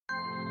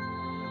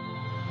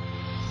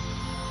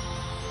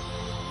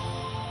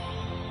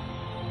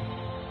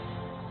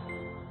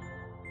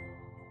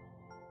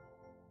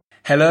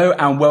Hello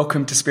and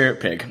welcome to Spirit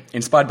Pig.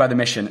 Inspired by the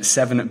mission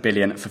 7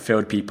 billion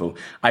fulfilled people,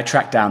 I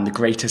track down the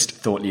greatest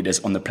thought leaders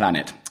on the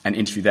planet and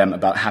interview them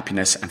about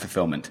happiness and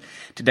fulfillment.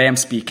 Today I'm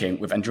speaking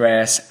with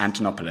Andreas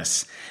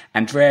Antonopoulos.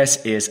 Andreas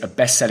is a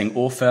best-selling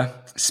author,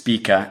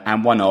 speaker,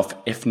 and one of,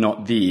 if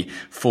not the,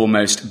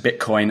 foremost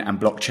Bitcoin and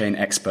blockchain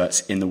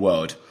experts in the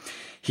world.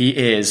 He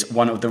is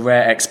one of the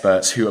rare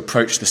experts who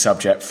approach the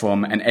subject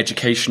from an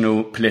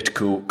educational,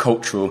 political,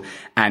 cultural,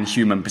 and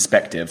human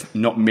perspective,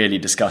 not merely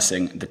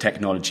discussing the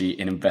technology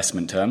in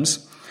investment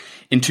terms.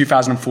 In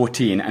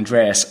 2014,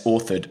 Andreas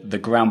authored the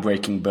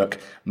groundbreaking book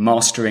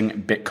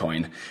Mastering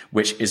Bitcoin,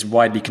 which is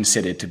widely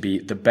considered to be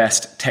the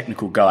best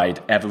technical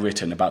guide ever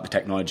written about the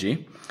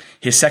technology.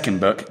 His second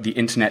book, The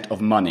Internet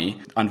of Money,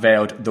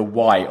 unveiled the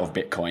why of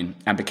Bitcoin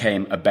and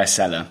became a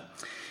bestseller.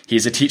 He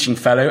is a teaching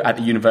fellow at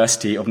the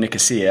University of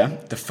Nicosia,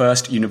 the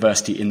first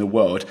university in the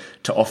world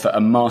to offer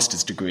a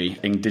master's degree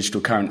in digital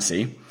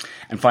currency.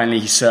 And finally,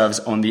 he serves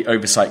on the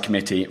oversight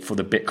committee for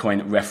the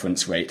Bitcoin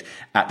reference rate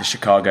at the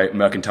Chicago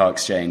Mercantile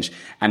Exchange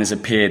and has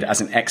appeared as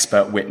an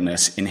expert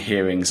witness in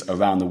hearings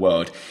around the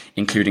world,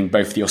 including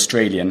both the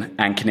Australian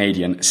and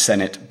Canadian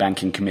Senate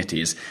banking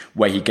committees,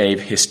 where he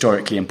gave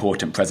historically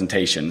important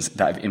presentations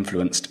that have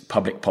influenced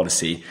public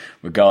policy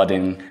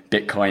regarding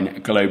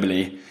Bitcoin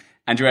globally.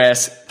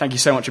 Andreas, thank you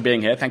so much for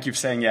being here. Thank you for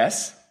saying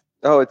yes.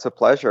 Oh, it's a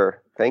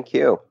pleasure. Thank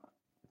you.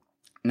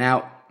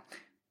 Now,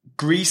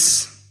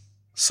 Greece,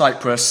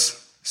 Cyprus,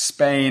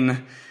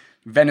 Spain,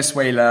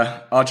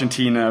 Venezuela,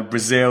 Argentina,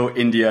 Brazil,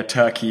 India,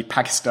 Turkey,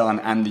 Pakistan,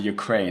 and the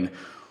Ukraine.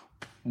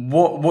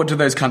 What do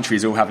those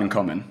countries all have in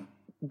common?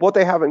 What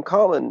they have in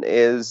common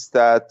is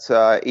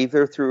that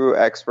either through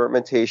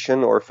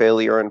experimentation or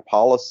failure in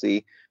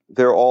policy,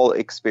 they're all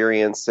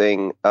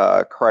experiencing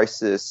a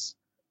crisis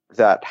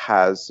that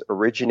has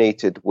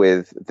originated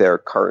with their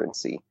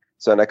currency.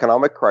 So an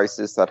economic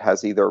crisis that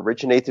has either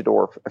originated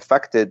or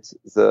affected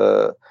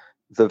the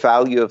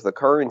value of the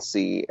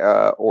currency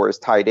or is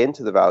tied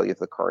into the value of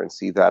the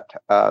currency that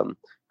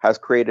has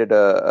created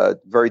a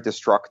very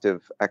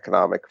destructive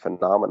economic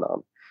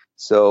phenomenon.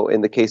 So in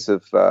the case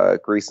of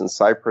Greece and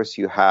Cyprus,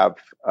 you have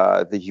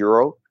the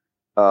euro,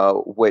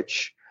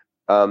 which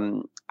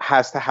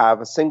has to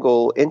have a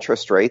single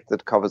interest rate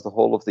that covers the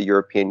whole of the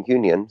European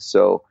Union.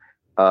 So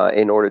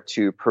in order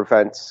to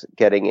prevent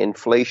getting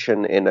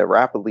inflation in a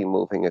rapidly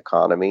moving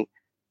economy,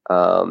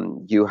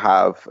 you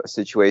have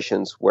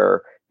situations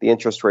where the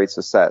interest rates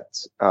are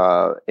set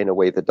in a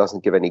way that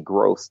doesn't give any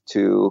growth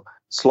to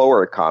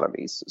slower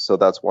economies. So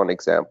that's one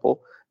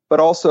example. But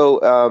also,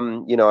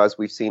 as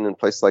we've seen in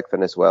places like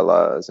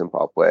Venezuela,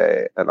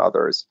 Zimbabwe, and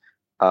others,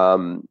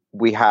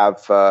 we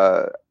have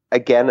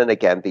again and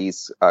again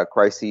these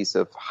crises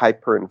of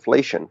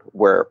hyperinflation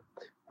where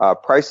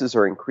prices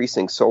are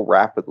increasing so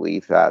rapidly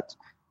that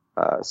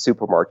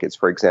supermarkets,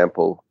 for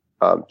example,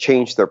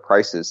 change their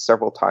prices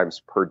several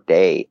times per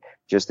day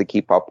just to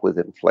keep up with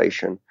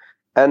inflation.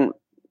 And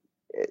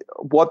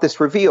what this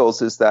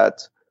reveals is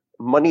that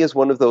money is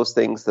one of those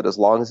things that as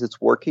long as it's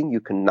working, you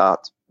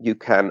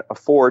can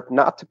afford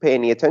not to pay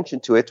any attention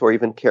to it or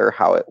even care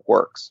how it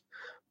works.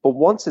 But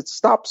once it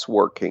stops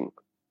working,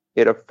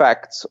 it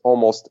affects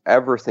almost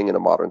everything in a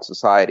modern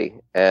society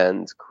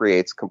and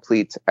creates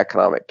complete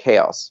economic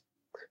chaos.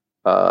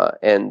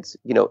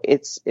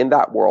 It's in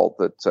that world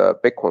that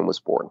Bitcoin was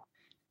born.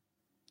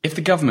 If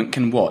the government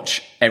can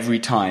watch every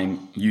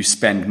time you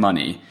spend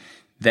money,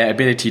 their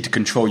ability to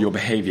control your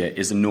behavior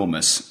is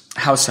enormous.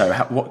 How so?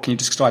 What can you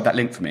describe that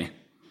link for me?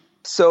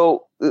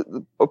 So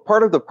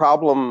part of the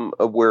problem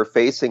we're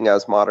facing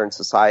as modern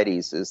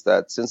societies is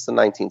that since the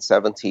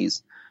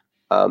 1970s,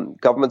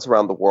 governments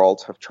around the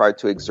world have tried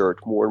to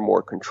exert more and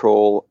more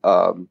control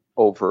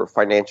over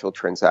financial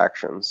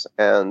transactions.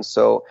 And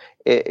so,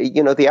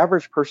 the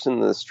average person in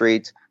the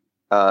street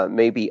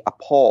may be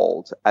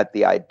appalled at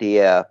the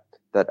idea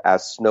that,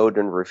 as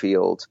Snowden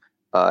revealed,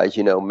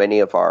 many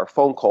of our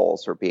phone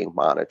calls are being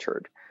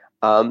monitored.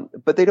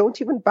 But they don't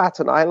even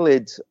bat an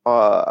eyelid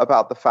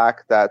about the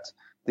fact that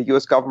the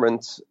U.S.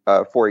 government,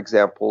 for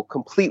example,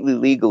 completely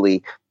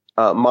legally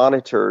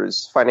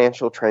monitors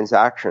financial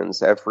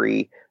transactions,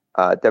 every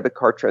debit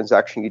card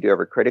transaction you do,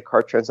 every credit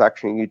card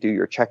transaction you do,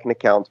 your checking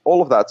account,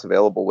 all of that's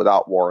available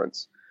without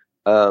warrants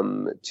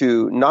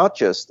to not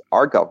just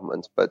our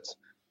government, but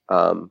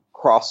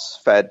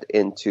cross-fed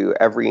into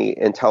every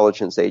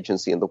intelligence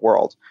agency in the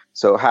world.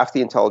 So half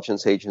the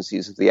intelligence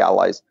agencies of the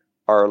Allies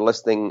are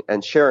listening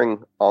and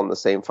sharing on the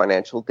same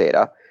financial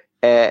data.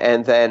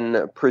 And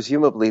then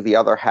presumably the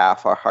other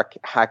half are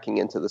hacking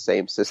into the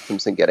same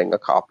systems and getting a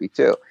copy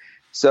too.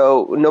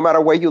 So no matter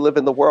where you live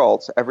in the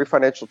world, every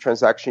financial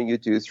transaction you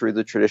do through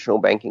the traditional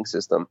banking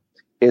system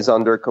is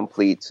under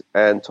complete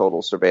and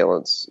total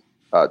surveillance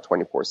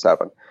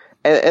 24/7.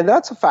 And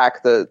that's a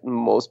fact that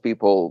most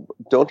people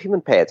don't even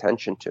pay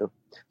attention to.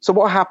 So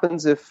what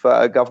happens if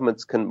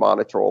governments can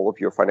monitor all of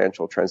your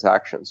financial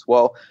transactions?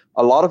 Well,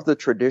 a lot of the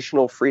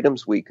traditional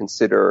freedoms we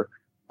consider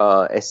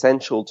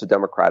essential to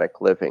democratic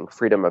living: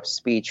 freedom of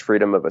speech,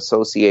 freedom of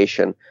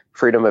association,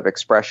 freedom of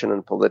expression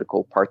and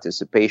political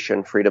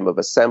participation, freedom of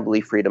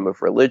assembly, freedom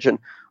of religion.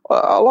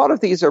 A lot of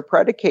these are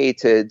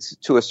predicated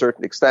to a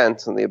certain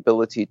extent on the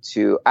ability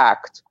to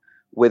act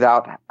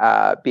without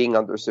being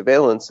under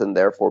surveillance and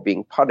therefore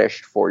being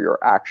punished for your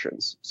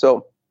actions.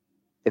 So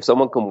if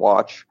someone can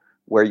watch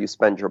where you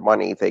spend your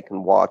money, they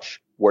can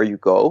watch where you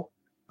go,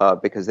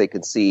 because they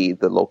can see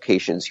the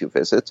locations you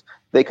visit.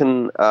 They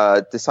can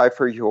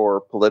decipher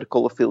your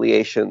political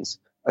affiliations,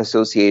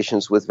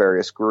 associations with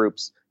various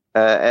groups,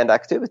 and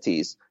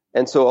activities.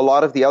 And so a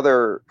lot of the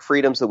other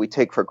freedoms that we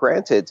take for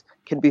granted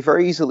can be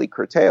very easily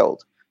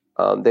curtailed.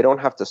 They don't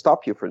have to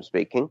stop you from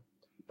speaking,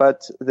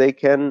 but they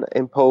can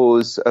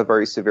impose a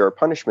very severe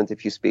punishment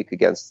if you speak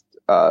against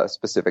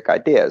specific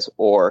ideas,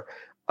 or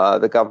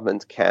the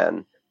government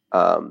can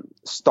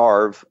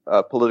starve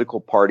political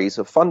parties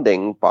of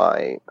funding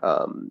by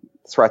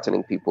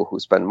threatening people who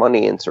spend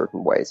money in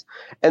certain ways.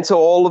 And so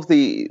all of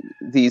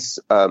these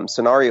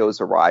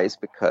scenarios arise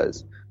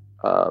because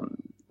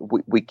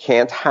we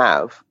can't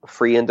have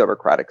free and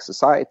democratic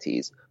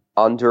societies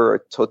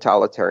under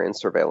totalitarian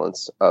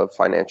surveillance of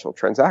financial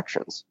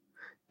transactions.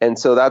 And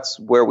so that's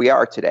where we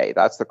are today.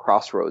 That's the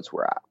crossroads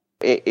we're at.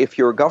 If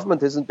your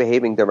government isn't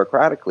behaving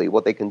democratically,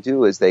 what they can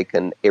do is they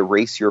can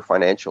erase your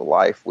financial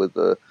life with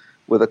a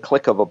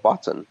click of a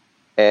button,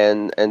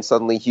 and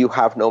suddenly you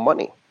have no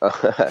money,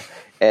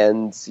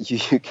 and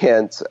you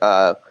can't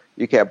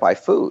buy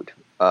food.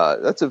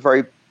 That's a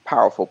very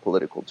powerful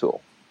political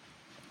tool.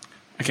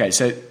 Okay,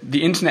 so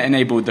the internet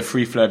enabled the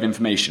free flow of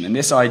information, and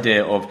this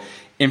idea of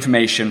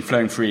information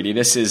flowing freely,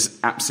 this is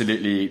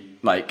absolutely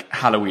like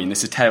Halloween.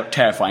 This is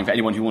terrifying for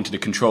anyone who wanted to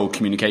control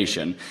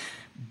communication.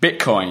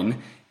 Bitcoin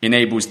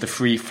enables the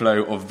free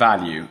flow of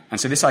value, and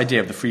so this idea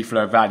of the free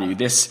flow of value,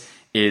 this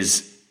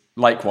is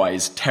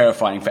likewise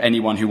terrifying for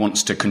anyone who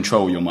wants to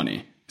control your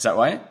money. Is that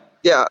right?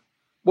 Yeah.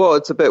 Well,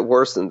 it's a bit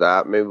worse than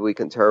that. Maybe we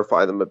can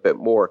terrify them a bit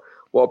more.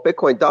 What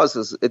Bitcoin does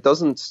is it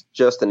doesn't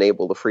just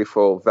enable the free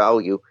flow of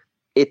value.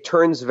 It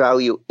turns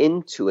value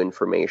into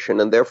information,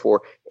 and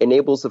therefore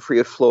enables the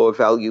free flow of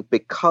value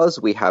because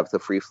we have the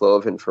free flow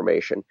of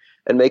information,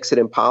 and makes it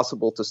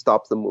impossible to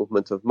stop the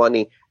movement of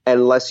money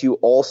unless you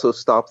also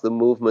stop the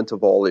movement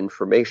of all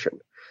information.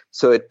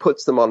 So it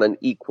puts them on an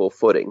equal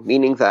footing,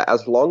 meaning that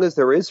as long as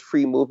there is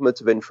free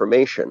movement of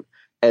information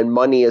and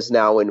money is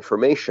now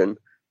information,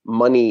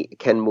 money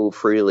can move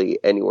freely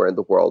anywhere in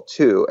the world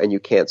too, and you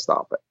can't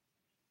stop it.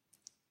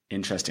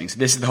 Interesting. So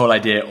this is the whole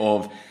idea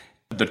of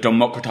the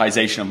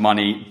democratization of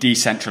money,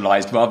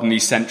 decentralized, rather than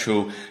these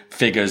central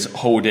figures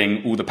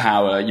holding all the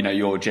power,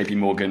 your JP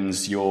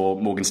Morgans, your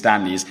Morgan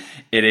Stanleys.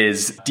 It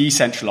is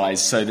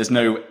decentralized, so there's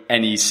no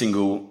any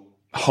single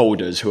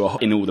holders who are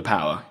in all the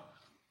power.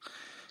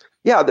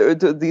 Yeah,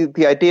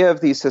 the idea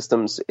of these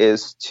systems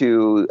is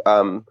to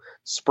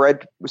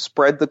spread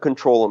the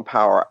control and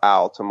power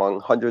out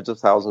among hundreds of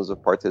thousands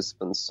of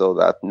participants so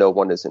that no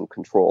one is in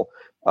control.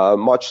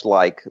 Much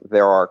like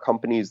there are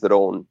companies that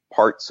own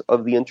parts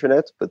of the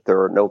internet, but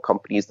there are no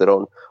companies that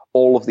own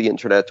all of the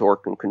internet or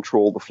can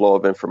control the flow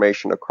of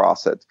information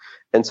across it.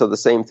 And so the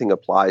same thing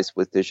applies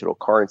with digital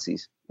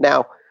currencies.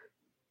 Now,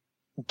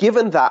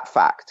 given that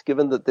fact,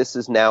 given that this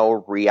is now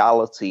a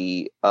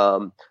reality,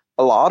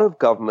 a lot of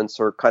governments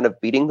are kind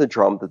of beating the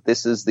drum that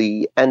this is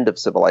the end of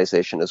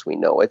civilization as we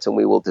know it, and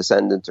we will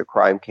descend into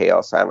crime,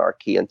 chaos,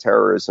 anarchy, and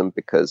terrorism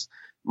because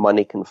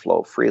money can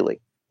flow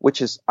freely,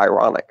 which is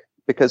ironic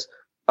because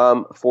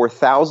for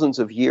thousands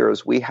of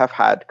years, we have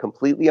had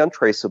completely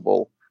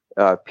untraceable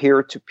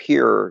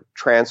peer-to-peer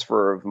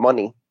transfer of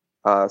money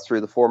through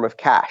the form of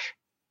cash.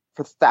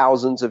 For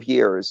thousands of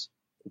years,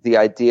 the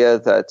idea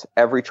that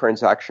every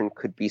transaction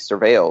could be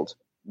surveilled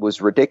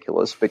was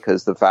ridiculous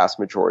because the vast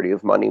majority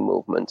of money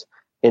movement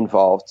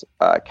involved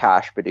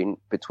cash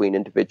between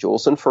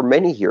individuals. And for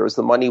many years,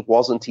 the money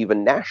wasn't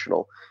even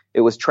national. It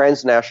was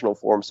transnational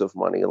forms of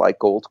money like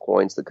gold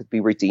coins that could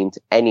be redeemed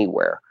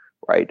anywhere,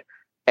 right?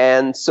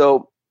 And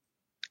so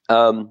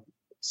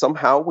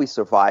somehow we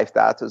survived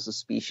that as a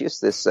species,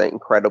 this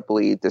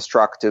incredibly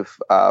destructive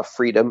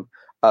freedom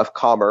of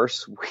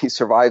commerce. We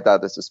survived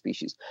that as a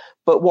species.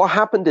 But what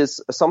happened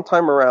is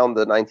sometime around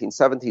the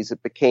 1970s,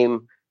 it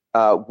became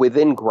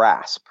within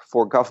grasp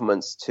for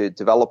governments to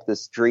develop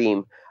this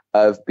dream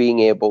of being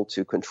able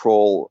to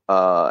control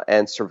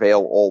and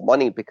surveil all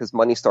money because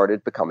money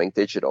started becoming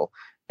digital.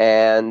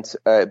 And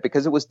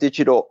because it was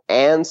digital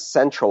and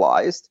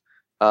centralized,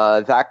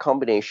 that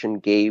combination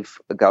gave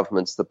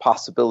governments the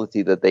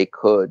possibility that they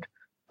could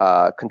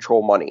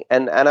control money.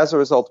 And as a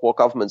result, what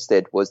governments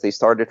did was they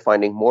started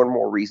finding more and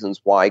more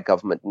reasons why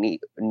government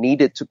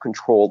needed to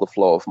control the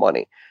flow of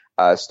money.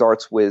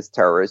 Starts with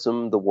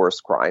terrorism, the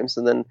worst crimes,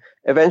 and then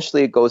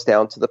eventually it goes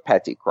down to the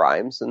petty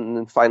crimes. And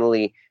then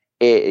finally,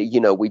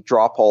 we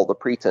drop all the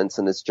pretense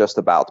and it's just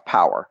about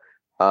power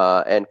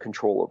and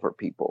control over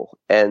people.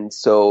 And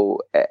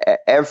so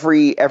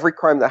every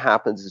crime that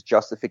happens is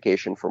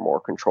justification for more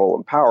control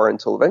and power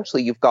until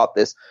eventually you've got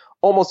this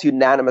almost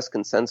unanimous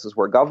consensus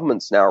where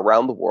governments now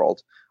around the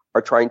world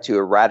are trying to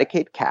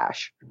eradicate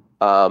cash,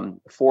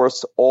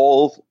 force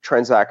all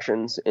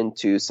transactions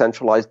into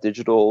centralized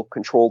digital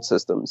controlled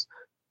systems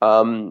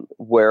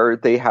where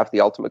they have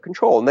the ultimate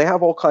control. And they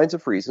have all kinds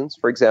of reasons.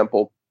 For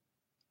example,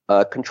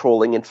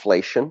 controlling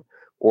inflation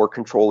or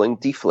controlling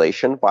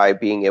deflation by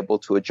being able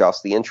to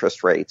adjust the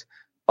interest rate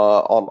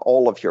on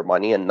all of your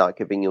money and not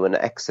giving you an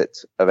exit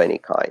of any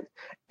kind.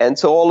 And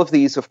so all of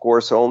these, of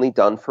course, are only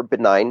done for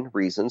benign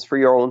reasons for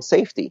your own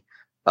safety.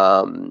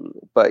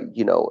 But,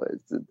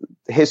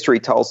 history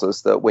tells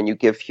us that when you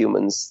give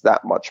humans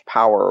that much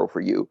power over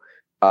you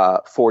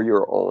for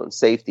your own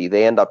safety,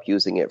 they end up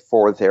using it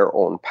for their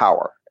own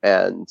power,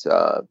 and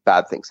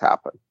bad things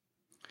happen.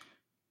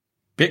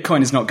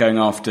 Bitcoin is not going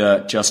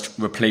after just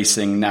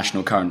replacing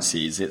national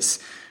currencies.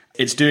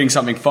 It's doing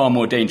something far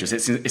more dangerous.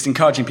 It's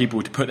encouraging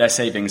people to put their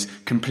savings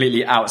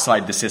completely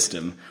outside the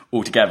system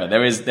altogether.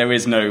 There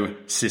is no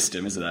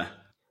system, is there?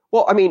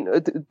 Well, I mean,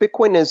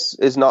 Bitcoin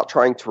is not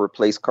trying to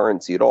replace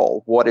currency at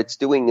all. What it's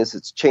doing is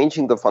it's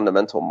changing the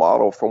fundamental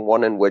model from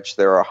one in which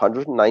there are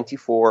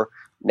 194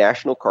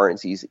 national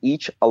currencies,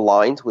 each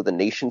aligned with a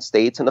nation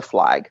state and a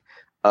flag.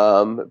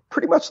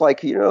 Pretty much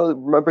like,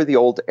 remember the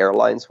old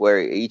airlines where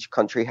each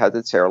country had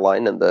its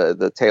airline and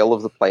the tail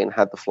of the plane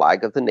had the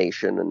flag of the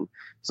nation, and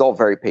it's all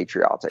very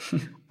patriotic.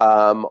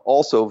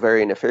 Also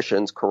very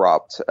inefficient,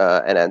 corrupt,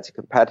 and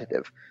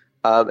anti-competitive.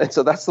 And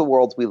so that's the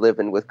world we live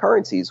in with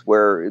currencies,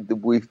 where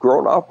we've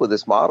grown up with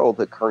this model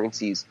that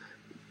currencies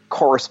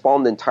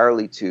correspond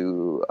entirely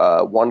to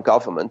one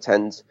government,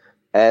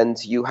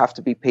 and you have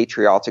to be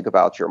patriotic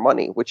about your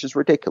money, which is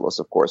ridiculous,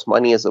 of course.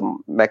 Money is a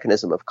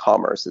mechanism of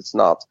commerce. It's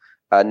not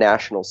a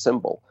national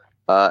symbol.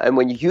 And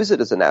when you use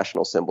it as a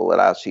national symbol, it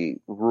actually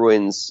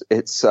ruins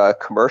its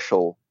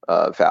commercial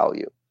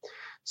value.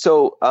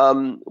 So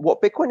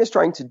what Bitcoin is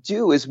trying to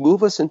do is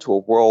move us into a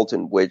world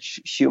in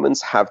which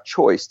humans have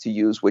choice to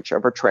use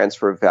whichever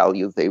transfer of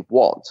value they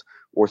want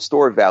or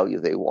store of value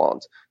they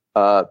want,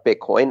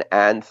 Bitcoin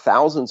and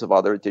thousands of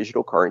other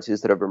digital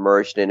currencies that have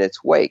emerged in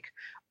its wake.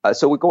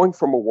 So we're going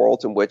from a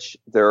world in which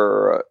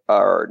there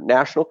are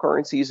national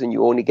currencies and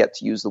you only get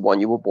to use the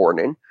one you were born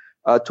in,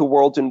 to a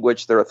world in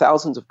which there are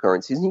thousands of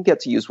currencies and you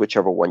get to use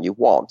whichever one you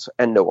want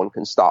and no one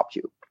can stop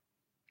you.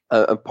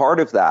 And part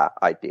of that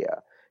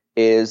idea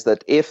is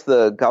that if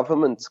the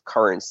government's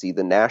currency,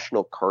 the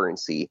national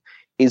currency,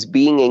 is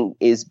being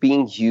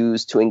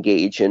used to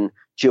engage in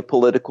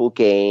geopolitical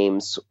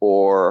games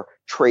or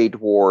trade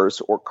wars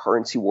or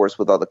currency wars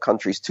with other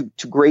countries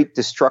to great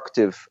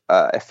destructive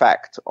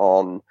effect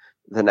on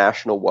the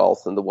national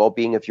wealth and the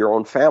well-being of your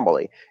own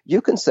family, you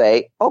can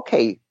say,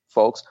 okay,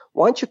 folks,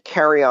 why don't you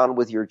carry on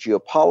with your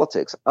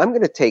geopolitics? I'm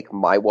going to take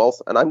my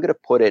wealth and I'm going to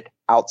put it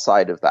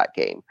outside of that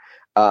game.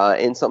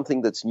 In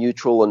something that's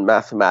neutral and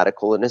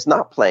mathematical and is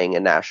not playing a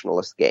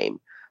nationalist game.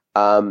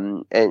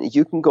 And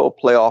you can go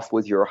play off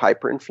with your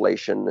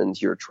hyperinflation and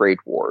your trade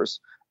wars.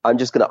 I'm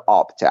just going to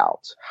opt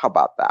out. How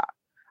about that?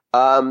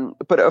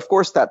 But of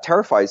course, that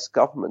terrifies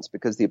governments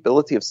because the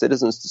ability of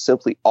citizens to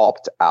simply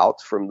opt out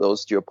from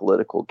those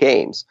geopolitical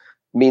games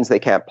means they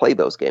can't play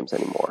those games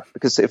anymore.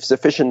 Because if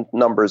sufficient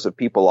numbers of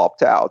people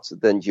opt out,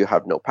 then you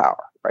have no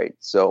power, right?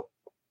 So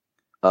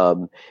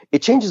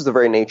it changes the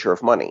very nature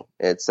of money.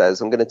 It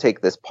says, I'm going to take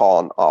this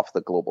pawn off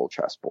the global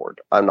chessboard.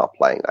 I'm not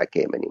playing that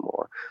game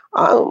anymore.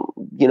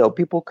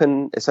 People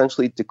can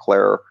essentially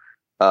declare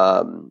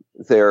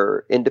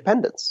their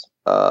independence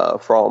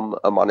from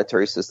a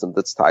monetary system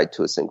that's tied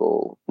to a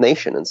single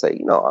nation and say,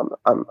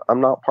 I'm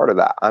not part of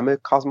that. I'm a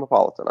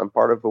cosmopolitan. I'm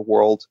part of a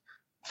world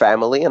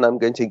family, and I'm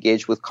going to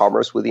engage with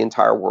commerce with the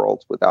entire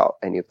world without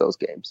any of those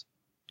games.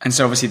 And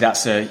so obviously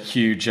that's a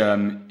huge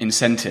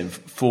incentive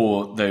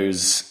for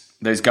those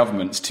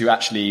governments to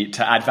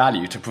add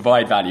value, to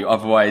provide value.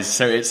 Otherwise,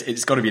 so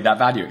it's got to be that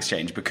value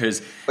exchange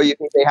because. But you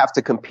think they have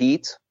to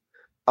compete?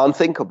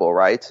 Unthinkable,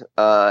 right?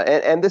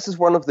 And this is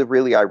one of the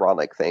really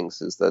ironic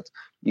things is that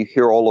you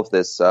hear all of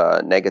this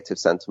negative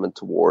sentiment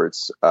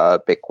towards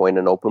Bitcoin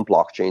and open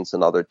blockchains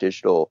and other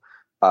digital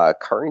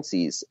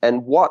currencies.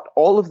 And what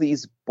all of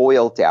these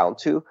boil down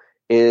to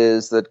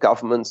is that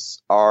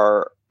governments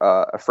are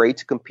afraid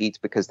to compete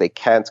because they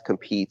can't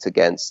compete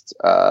against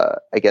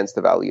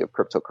the value of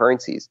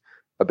cryptocurrencies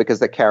because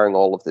they're carrying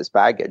all of this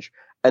baggage.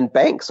 And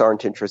banks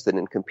aren't interested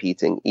in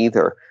competing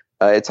either.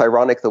 It's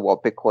ironic that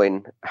what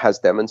Bitcoin has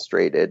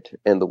demonstrated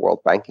in the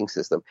world banking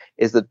system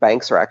is that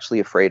banks are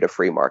actually afraid of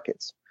free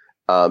markets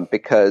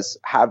because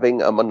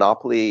having a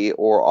monopoly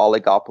or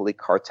oligopoly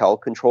cartel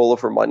control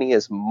over money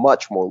is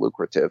much more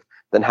lucrative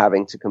than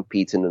having to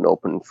compete in an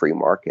open free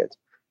market.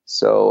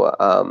 So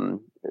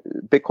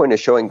Bitcoin is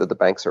showing that the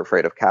banks are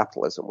afraid of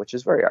capitalism, which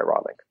is very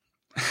ironic.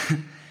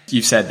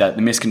 You've said that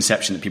the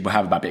misconception that people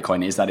have about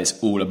Bitcoin is that it's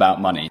all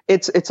about money.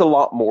 It's a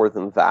lot more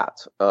than that.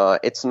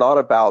 It's not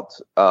about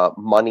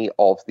money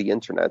of the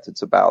internet.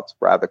 It's about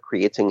rather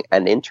creating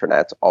an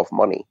internet of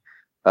money,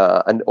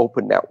 an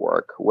open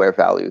network where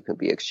value can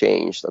be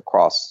exchanged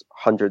across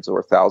hundreds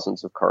or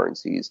thousands of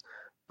currencies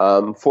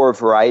for a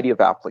variety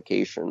of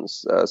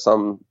applications,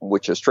 some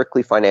which are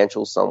strictly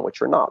financial, some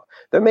which are not.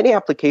 There are many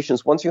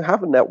applications. Once you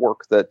have a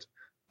network that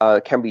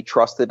can be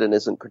trusted and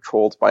isn't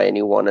controlled by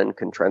anyone and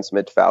can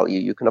transmit value,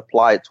 you can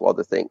apply it to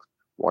other things.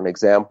 One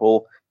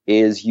example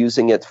is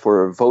using it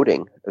for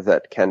voting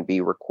that can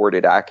be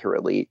recorded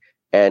accurately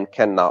and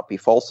cannot be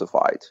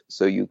falsified.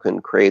 So you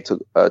can create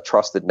a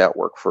trusted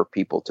network for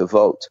people to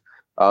vote.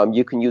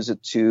 You can use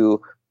it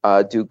to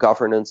do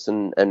governance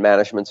and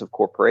management of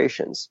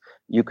corporations.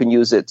 You can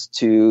use it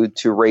to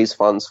raise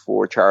funds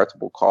for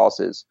charitable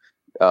causes.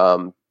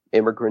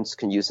 Immigrants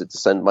can use it to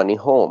send money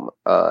home.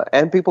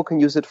 And people can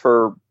use it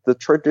for the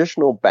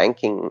traditional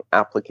banking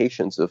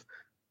applications of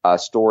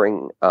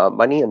storing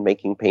money and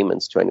making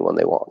payments to anyone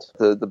they want.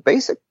 The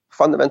basic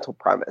fundamental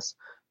premise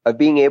of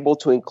being able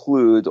to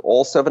include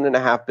all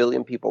 7.5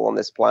 billion people on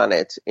this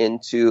planet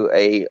into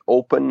a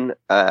open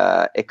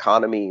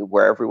economy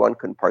where everyone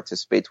can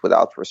participate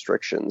without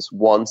restrictions,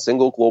 one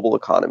single global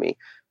economy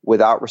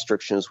without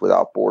restrictions,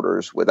 without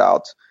borders,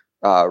 without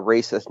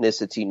race,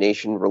 ethnicity,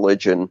 nation,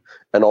 religion,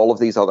 and all of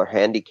these other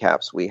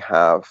handicaps we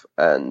have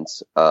and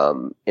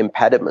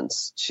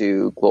impediments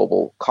to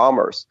global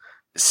commerce.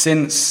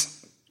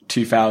 Since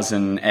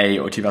 2008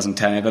 or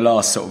 2010, over the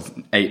last sort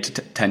of 8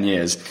 to 10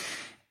 years,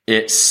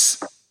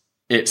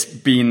 it's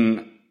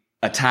been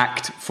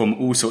attacked from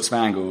all sorts of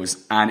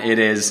angles, and it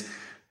is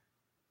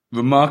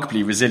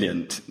remarkably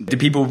resilient. Did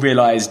people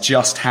realize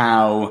just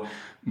how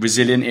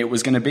resilient it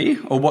was going to be,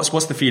 or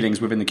what's the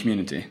feelings within the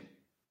community?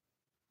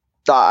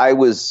 I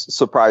was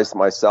surprised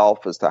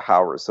myself as to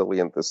how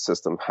resilient this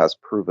system has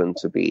proven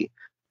to be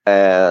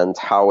and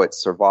how it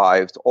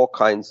survived all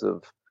kinds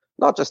of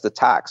not just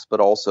attacks, but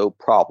also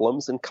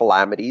problems and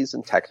calamities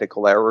and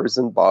technical errors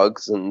and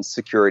bugs and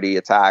security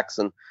attacks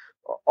and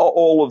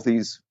all of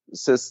these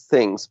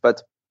things.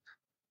 But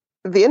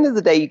at the end of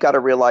the day, you got to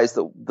realize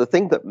that the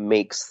thing that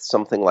makes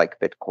something like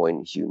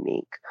Bitcoin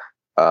unique,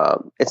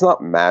 it's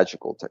not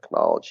magical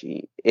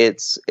technology.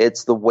 It's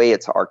the way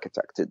it's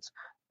architected.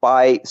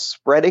 By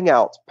spreading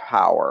out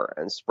power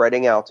and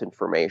spreading out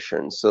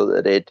information so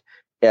that it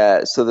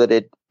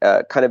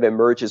kind of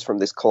emerges from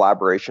this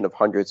collaboration of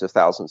hundreds of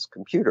thousands of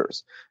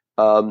computers.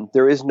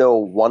 There is no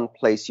one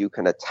place you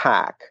can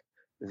attack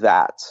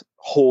that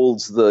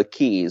holds the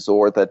keys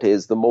or that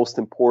is the most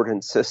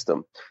important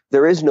system.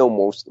 There is no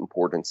most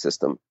important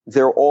system.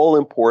 They're all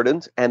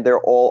important and they're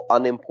all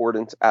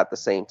unimportant at the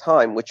same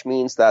time, which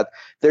means that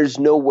there's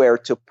nowhere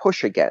to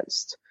push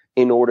against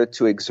in order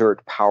to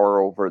exert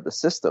power over the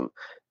system.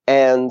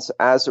 And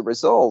as a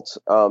result,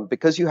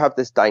 because you have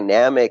this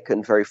dynamic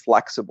and very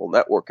flexible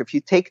network, if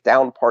you take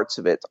down parts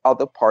of it,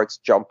 other parts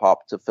jump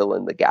up to fill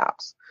in the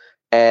gaps.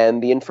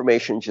 And the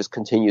information just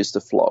continues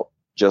to flow,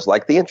 just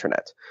like the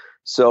internet.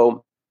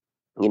 So,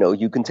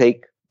 you can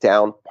take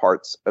down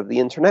parts of the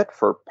internet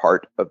for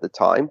part of the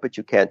time, but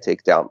you can't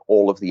take down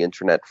all of the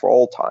internet for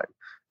all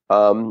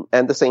time.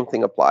 And the same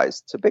thing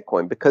applies to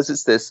Bitcoin. Because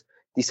it's this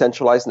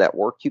decentralized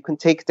network, you can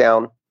take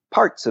down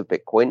parts of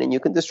Bitcoin and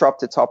you can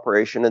disrupt its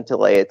operation and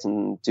delay it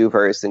and do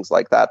various things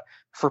like that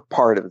for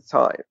part of the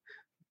time.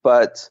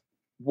 But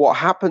what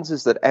happens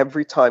is that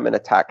every time an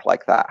attack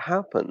like that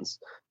happens,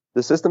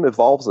 the system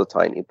evolves a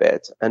tiny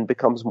bit and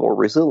becomes more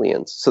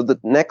resilient so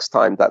that next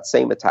time that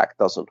same attack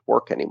doesn't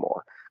work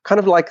anymore. Kind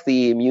of like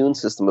the immune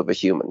system of a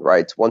human,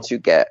 right? Once you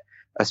get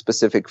a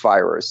specific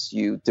virus,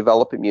 you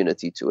develop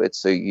immunity to it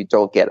so you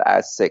don't get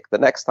as sick the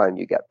next time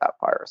you get that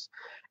virus.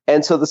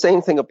 And so the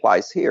same thing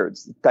applies here.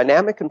 It's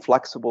dynamic and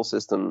flexible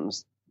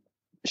systems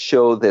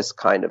show this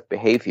kind of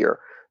behavior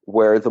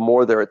where the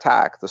more they're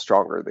attacked, the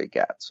stronger they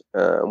get.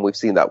 And we've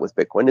seen that with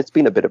Bitcoin. It's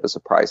been a bit of a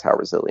surprise how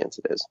resilient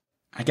it is.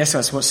 I guess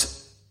that's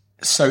what's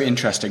so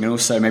interesting and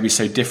also maybe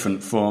so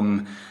different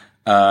from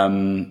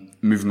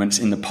movements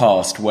in the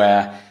past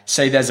where,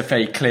 say, there's a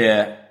very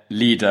clear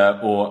leader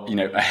or,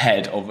 a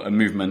head of a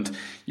movement.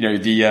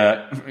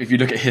 If you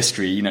look at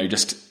history,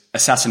 just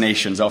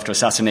assassinations after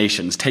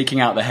assassinations, taking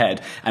out the head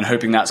and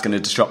hoping that's going to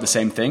disrupt the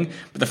same thing.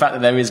 But the fact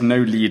that there is no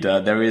leader,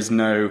 there is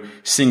no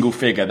single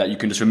figure that you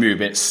can just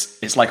remove,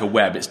 it's like a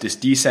web, it's this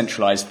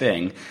decentralized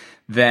thing,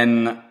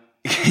 then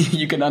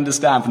you can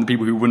understand from the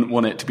people who wouldn't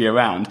want it to be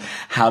around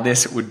how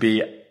this would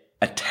be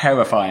a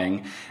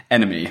terrifying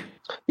enemy.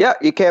 Yeah,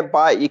 you can't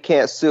buy it, you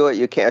can't sue it,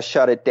 you can't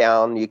shut it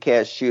down, you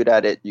can't shoot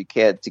at it, you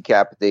can't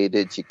decapitate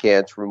it, you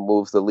can't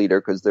remove the leader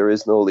because there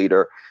is no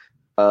leader.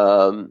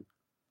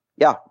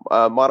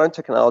 Modern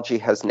technology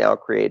has now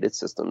created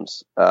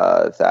systems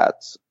that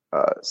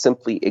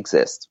simply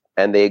exist.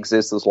 And they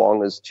exist as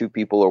long as two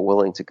people are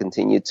willing to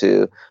continue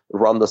to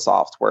run the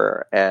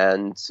software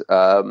and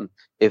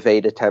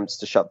evade attempts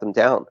to shut them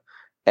down.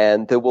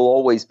 And there will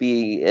always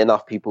be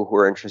enough people who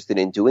are interested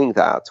in doing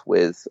that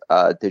with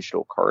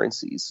digital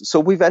currencies. So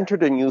we've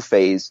entered a new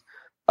phase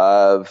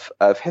of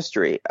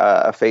history,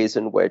 a phase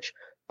in which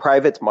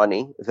private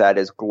money that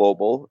is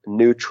global,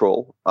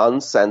 neutral,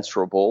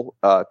 uncensorable,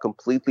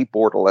 completely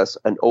borderless,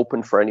 and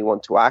open for anyone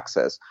to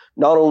access,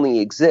 not only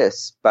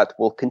exists, but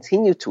will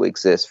continue to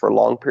exist for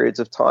long periods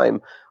of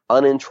time,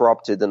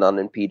 uninterrupted and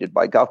unimpeded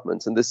by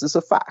governments. And this is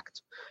a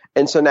fact.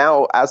 And so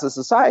now, as a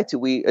society,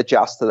 we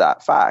adjust to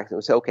that fact and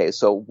we say, okay,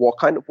 so what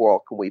kind of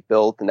world can we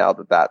build now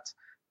that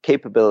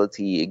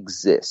capability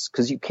exists,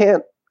 because you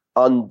can't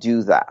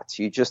undo that.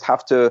 You just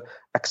have to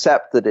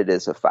accept that it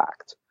is a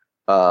fact.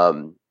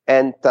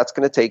 And that's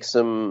going to take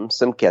some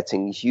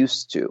getting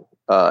used to,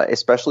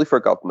 especially for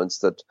governments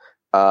that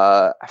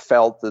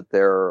felt that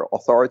their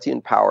authority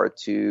and power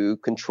to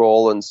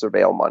control and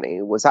surveil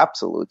money was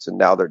absolute, and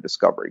now they're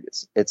discovering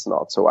it's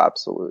not so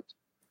absolute.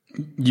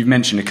 You've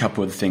mentioned a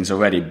couple of the things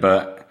already,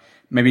 but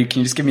maybe can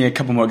you just give me a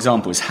couple more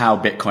examples how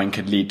Bitcoin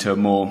could lead to a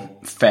more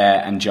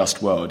fair and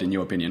just world, in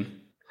your opinion?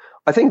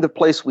 I think the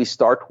place we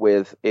start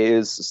with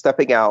is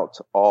stepping out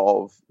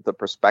of the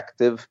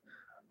perspective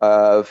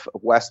of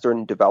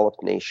Western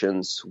developed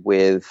nations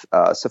with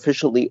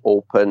sufficiently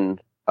open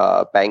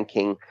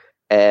banking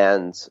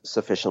and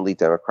sufficiently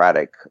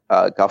democratic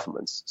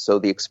governments. So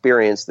the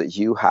experience that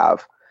you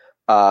have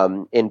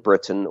in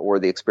Britain, or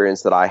the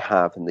experience that I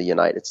have in the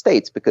United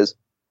States, because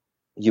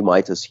you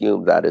might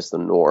assume that is the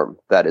norm,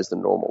 that is the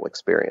normal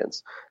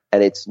experience,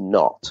 and it's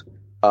not.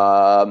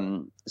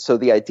 So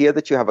the idea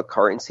that you have a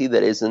currency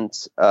that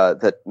isn't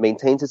that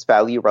maintains its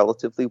value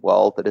relatively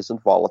well, that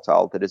isn't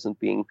volatile, that isn't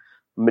being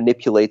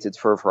manipulated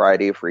for a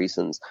variety of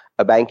reasons,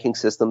 a banking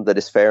system that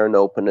is fair and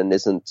open and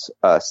isn't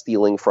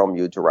stealing from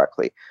you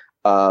directly,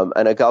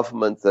 and a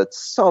government that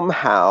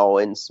somehow,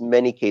 in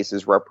many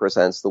cases,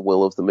 represents the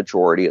will of the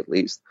majority, at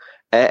least,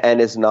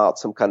 and is not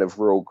some kind of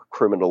rogue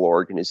criminal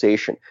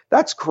organization.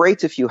 That's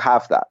great if you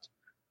have that.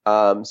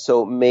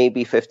 So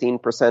maybe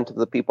 15% of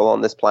the people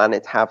on this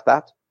planet have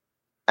that.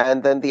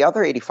 And then the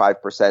other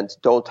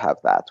 85% don't have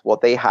that.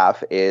 What they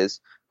have is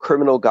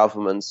criminal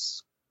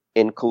governments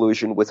in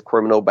collusion with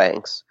criminal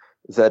banks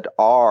that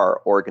are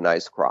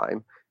organized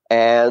crime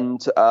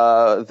and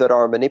that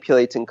are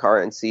manipulating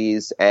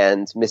currencies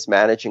and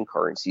mismanaging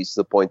currencies to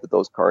the point that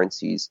those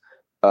currencies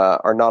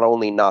are not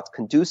only not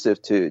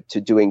conducive to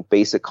doing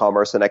basic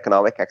commerce and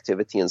economic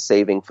activity and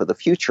saving for the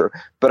future,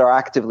 but are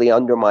actively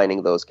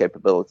undermining those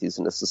capabilities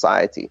in a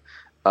society.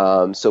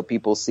 So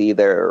people see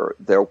their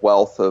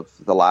wealth of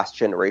the last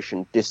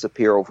generation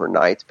disappear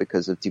overnight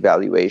because of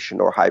devaluation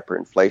or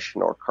hyperinflation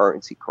or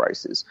currency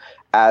crisis,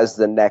 as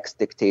the next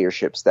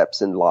dictatorship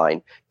steps in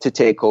line to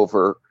take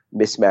over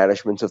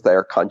mismanagement of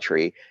their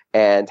country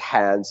and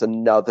hands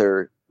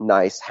another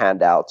nice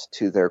handout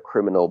to their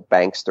criminal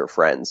bankster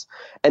friends.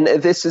 And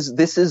this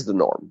is the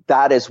norm.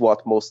 That is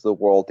what most of the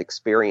world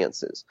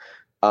experiences.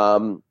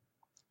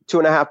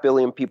 2.5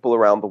 billion people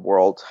around the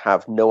world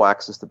have no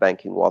access to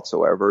banking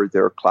whatsoever.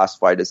 They're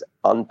classified as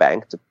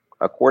unbanked,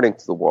 according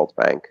to the World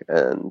Bank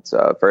and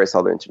various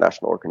other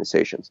international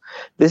organizations.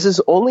 This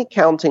is only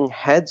counting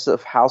heads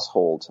of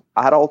household,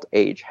 adult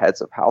age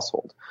heads of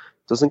household.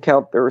 Doesn't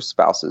count their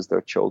spouses,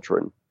 their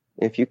children.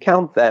 If you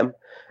count them,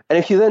 and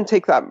if you then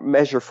take that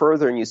measure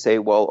further and you say,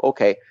 well,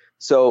 okay,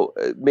 so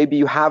maybe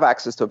you have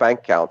access to a bank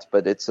account,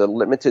 but it's a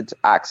limited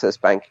access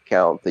bank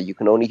account that you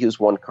can only use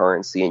one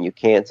currency, and you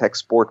can't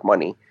export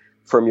money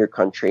from your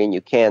country, and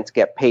you can't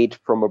get paid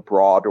from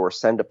abroad or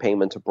send a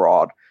payment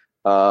abroad.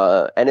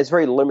 And it's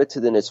very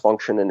limited in its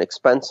function and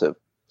expensive.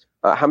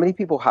 How many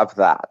people have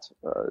that?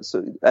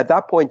 So at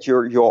that point,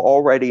 you're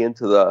already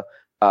into the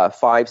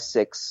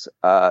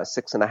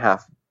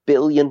 6.5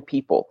 billion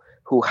people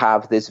who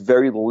have this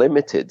very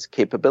limited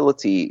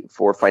capability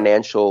for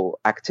financial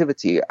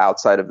activity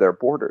outside of their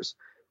borders.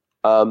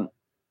 And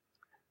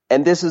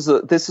this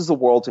is a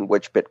world in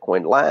which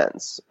Bitcoin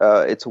lands.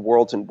 It's a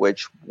world in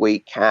which we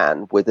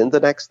can, within the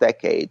next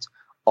decade,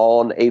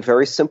 on a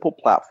very simple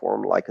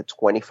platform like a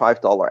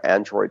 $25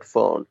 Android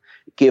phone,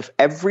 give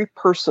every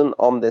person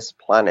on this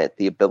planet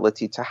the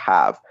ability to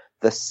have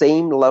the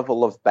same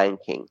level of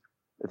banking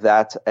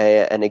that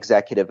an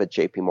executive at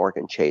JP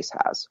Morgan Chase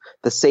has,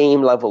 the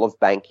same level of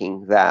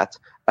banking that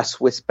a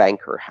Swiss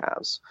banker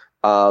has,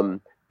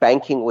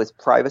 banking with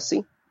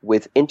privacy,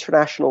 with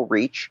international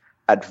reach,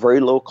 at very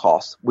low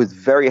cost, with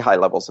very high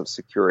levels of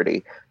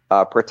security,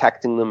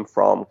 protecting them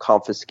from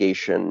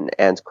confiscation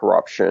and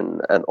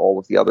corruption and all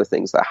of the other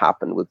things that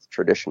happen with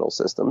traditional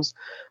systems,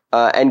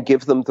 and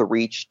give them the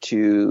reach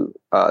to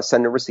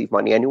send and receive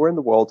money anywhere in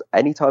the world,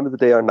 any time of the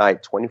day or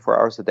night, 24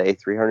 hours a day,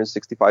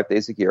 365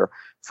 days a year,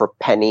 for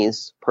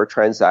pennies per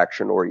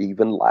transaction or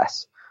even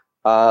less.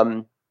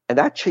 And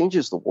that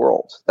changes the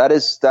world. That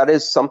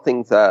is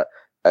something that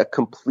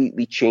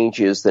completely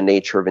changes the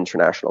nature of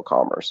international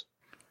commerce.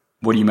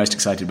 What are you most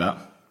excited about?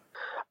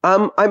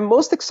 I'm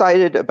most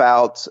excited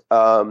about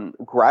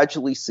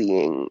gradually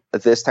seeing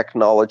this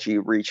technology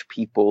reach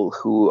people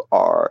who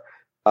are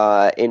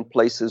in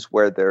places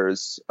where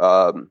there's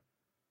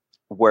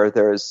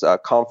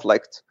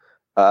conflict,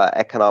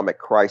 economic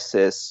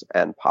crisis,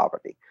 and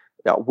poverty.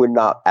 Now, we're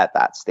not at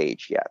that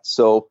stage yet.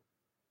 So,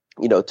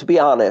 to be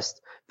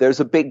honest, there's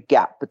a big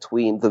gap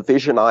between the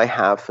vision I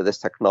have for this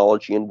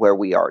technology and where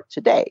we are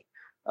today.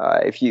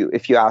 If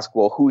you ask,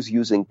 well, who's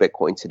using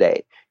Bitcoin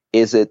today?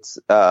 Is it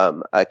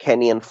a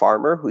Kenyan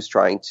farmer who's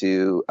trying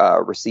to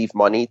receive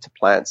money to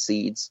plant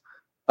seeds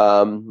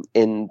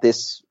in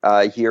this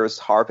year's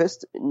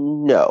harvest?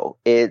 No,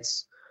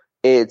 it's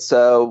It's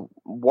a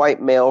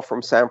white male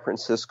from San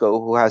Francisco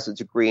who has a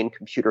degree in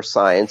computer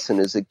science and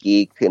is a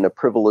geek in a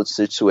privileged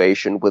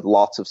situation with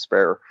lots of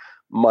spare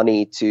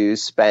money to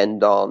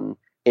spend on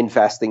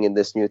investing in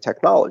this new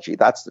technology.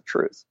 That's the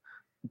truth.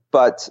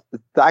 But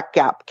that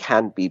gap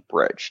can be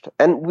bridged.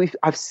 And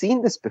I've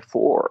seen this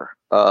before.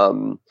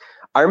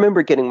 I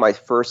remember getting my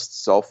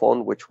first cell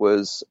phone, which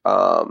was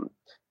the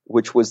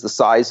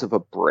size of a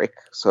brick,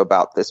 so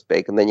about this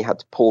big, and then you had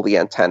to pull the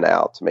antenna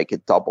out to make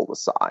it double the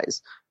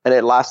size. And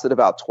it lasted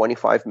about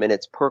 25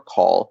 minutes per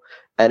call,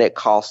 and it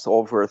cost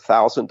over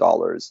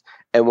 $1,000.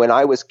 And when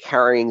I was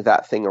carrying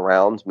that thing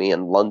around me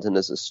in London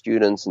as a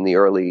student in the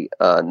early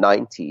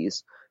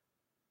 90s,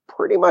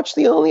 pretty much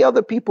the only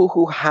other people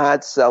who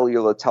had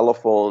cellular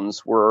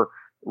telephones were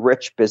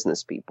rich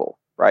business people,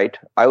 right?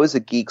 I was a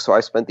geek, so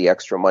I spent the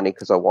extra money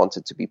because I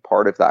wanted to be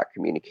part of that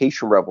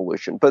communication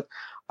revolution. But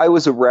I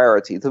was a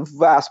rarity. The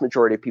vast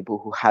majority of people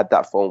who had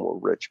that phone were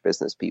rich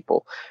business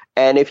people.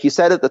 And if you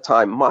said at the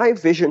time, my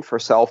vision for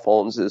cell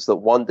phones is that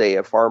one day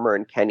a farmer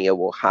in Kenya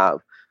will have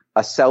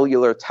a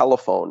cellular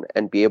telephone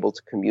and be able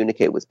to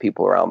communicate with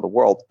people around the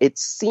world, it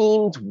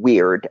seemed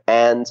weird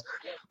and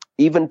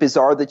even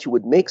bizarre that you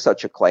would make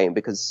such a claim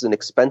because it's an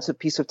expensive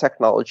piece of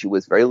technology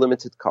with very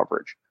limited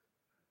coverage.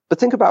 But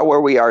think about where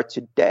we are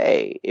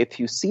today. If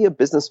you see a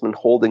businessman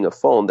holding a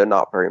phone, they're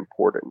not very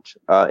important.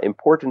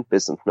 Important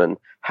businessmen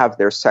have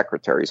their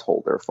secretaries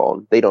hold their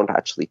phone. They don't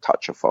actually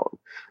touch a phone.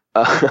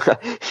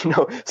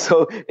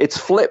 So it's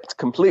flipped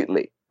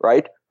completely,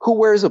 right? Who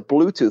wears a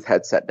Bluetooth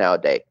headset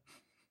nowadays?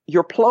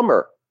 Your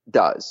plumber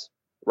does,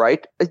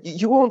 right?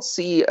 You won't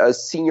see a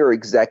senior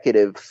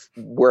executive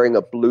wearing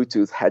a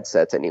Bluetooth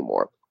headset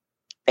anymore.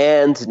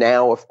 And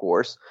now, of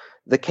course,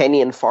 the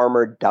Kenyan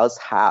farmer does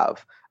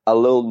have a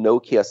little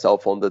Nokia cell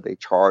phone that they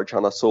charge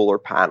on a solar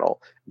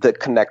panel that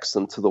connects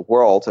them to the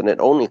world. And it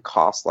only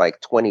costs like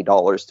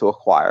 $20 to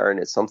acquire. And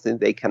it's something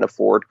they can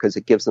afford because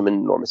it gives them an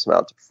enormous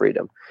amount of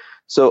freedom.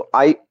 So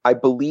I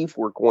believe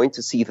we're going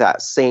to see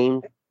that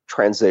same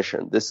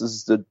transition. This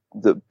is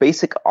the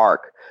basic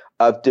arc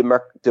of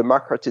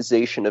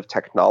democratization of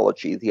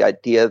technology, the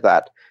idea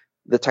that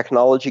the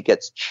technology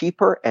gets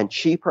cheaper and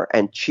cheaper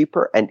and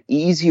cheaper and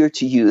easier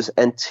to use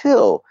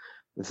until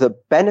the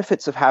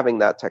benefits of having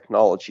that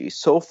technology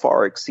so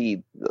far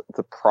exceed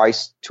the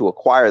price to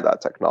acquire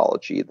that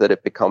technology that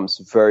it becomes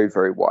very,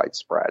 very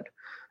widespread.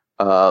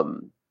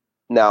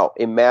 Now,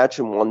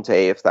 imagine one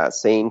day if that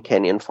same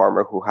Kenyan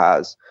farmer who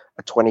has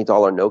a $20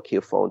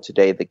 Nokia phone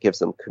today that gives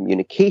them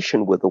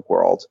communication with the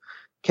world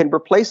can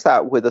replace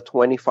that with a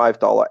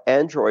 $25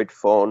 Android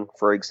phone,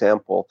 for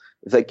example,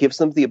 that gives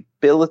them the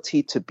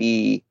ability to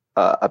be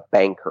a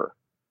banker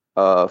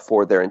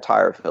for their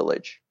entire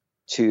village,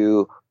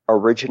 to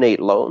originate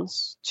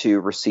loans, to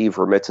receive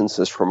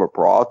remittances from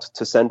abroad,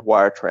 to send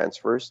wire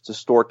transfers, to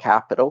store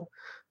capital,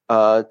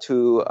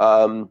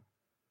 to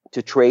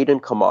trade in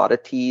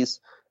commodities,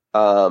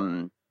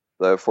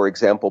 for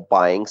example,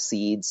 buying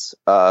seeds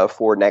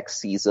for next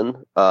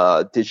season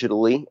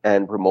digitally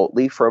and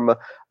remotely from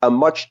a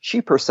much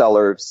cheaper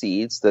seller of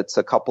seeds that's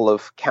a couple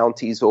of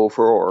counties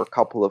over or a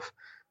couple of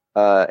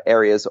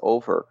areas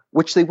over,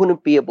 which they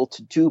wouldn't be able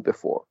to do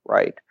before,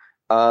 right?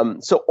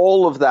 So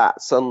all of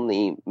that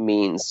suddenly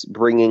means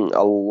bringing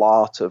a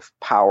lot of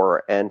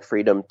power and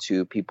freedom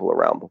to people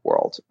around the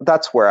world.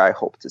 That's where I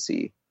hope to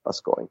see us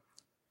going.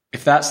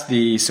 If that's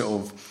the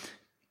sort of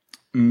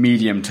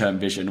medium-term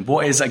vision,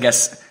 what is, I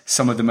guess,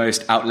 some of the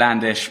most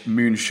outlandish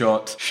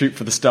moonshot, shoot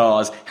for the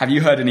stars? Have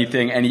you heard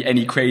anything,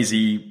 any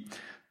crazy,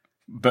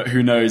 but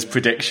who knows,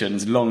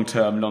 predictions,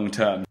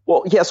 long-term?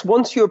 Well, yes,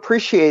 once you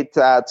appreciate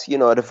that,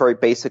 at a very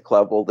basic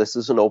level, this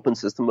is an open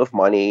system of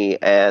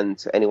money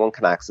and anyone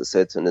can access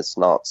it and it's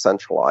not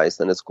centralized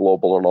and it's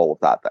global and all of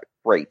that, that's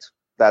great.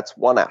 That's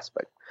one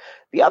aspect.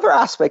 The other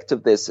aspect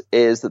of this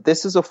is that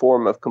this is a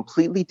form of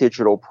completely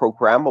digital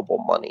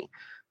programmable money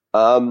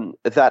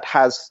that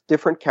has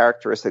different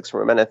characteristics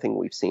from anything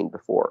we've seen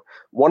before.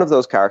 One of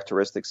those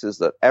characteristics is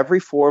that every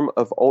form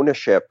of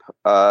ownership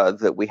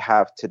that we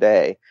have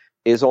today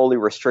is only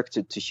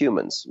restricted to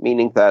humans,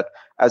 meaning that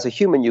as a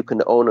human, you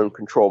can own and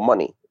control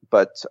money,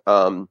 but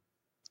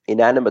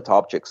inanimate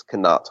objects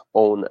cannot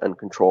own and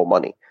control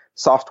money.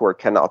 Software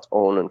cannot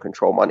own and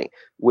control money.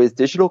 With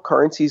digital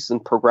currencies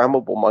and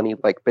programmable money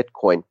like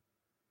Bitcoin,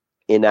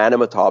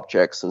 inanimate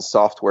objects and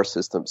software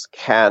systems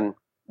can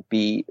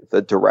be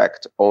the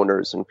direct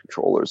owners and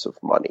controllers of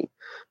money.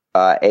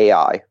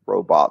 AI,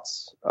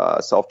 robots,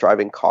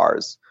 self-driving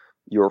cars,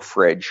 your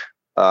fridge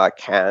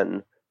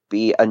can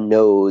be a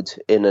node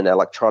in an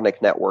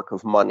electronic network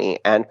of money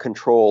and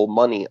control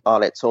money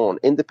on its own,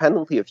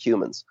 independently of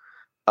humans.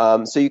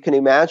 So you can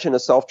imagine a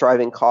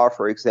self-driving car,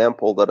 for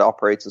example, that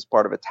operates as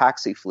part of a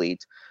taxi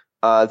fleet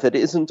that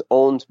isn't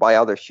owned by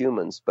other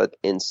humans, but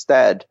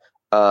instead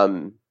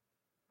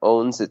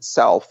owns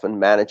itself and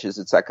manages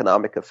its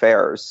economic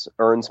affairs,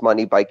 earns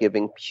money by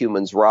giving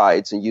humans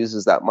rides, and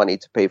uses that money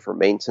to pay for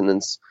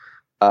maintenance,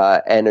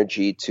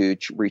 energy to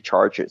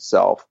recharge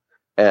itself,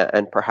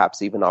 and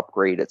perhaps even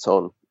upgrade its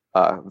own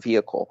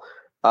vehicle.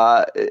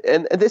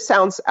 And this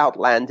sounds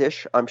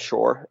outlandish, I'm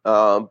sure,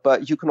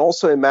 but you can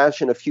also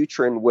imagine a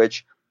future in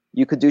which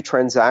you could do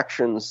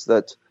transactions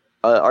that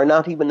are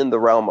not even in the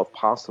realm of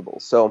possible.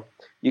 So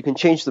you can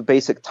change the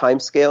basic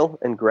timescale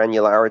and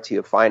granularity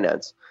of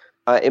finance.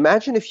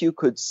 Imagine if you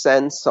could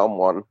send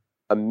someone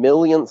a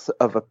millionth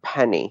of a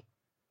penny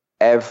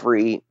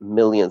every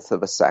millionth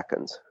of a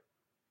second.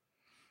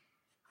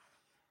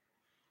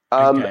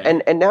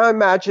 Okay. And now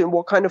imagine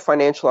what kind of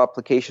financial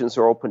applications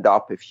are opened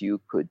up if you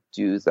could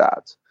do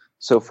that.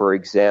 So, for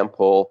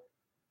example,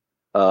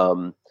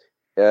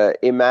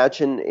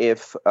 imagine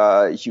if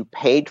you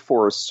paid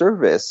for a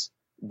service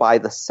by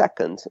the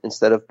second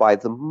instead of by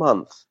the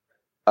month.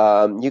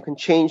 You can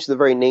change the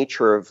very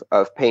nature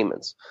of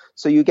payments.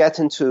 So you get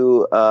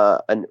into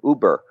an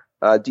Uber.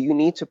 Do you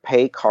need to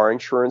pay car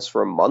insurance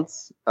for a month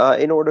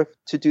in order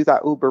to do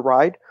that Uber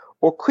ride?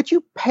 Or could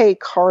you pay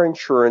car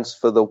insurance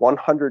for the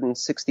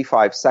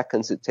 165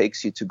 seconds it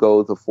takes you to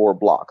go the 4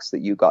 blocks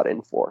that you got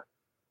in for?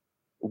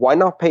 Why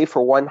not pay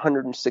for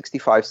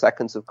 165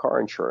 seconds of car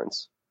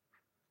insurance?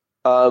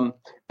 Or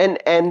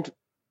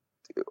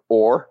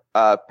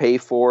pay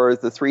for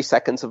the 3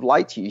 seconds of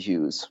light you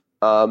use.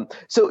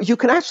 So you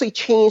can actually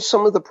change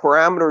some of the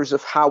parameters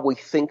of how we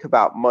think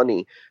about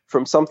money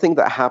from something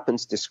that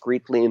happens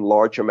discretely in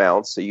large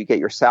amounts. So you get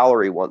your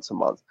salary once a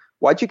month.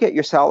 Why'd you get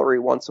your salary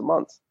once a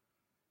month?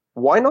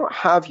 Why not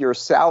have your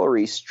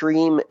salary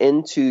stream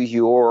into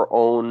your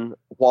own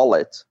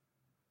wallet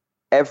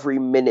every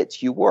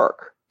minute you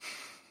work?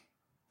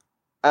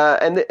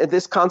 And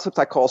this concept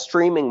I call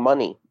streaming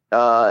money.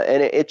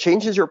 And it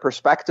changes your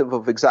perspective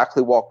of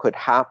exactly what could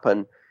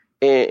happen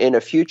in a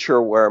future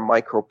where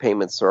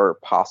micropayments are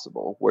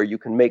possible, where you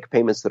can make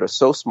payments that are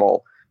so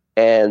small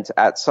and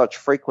at such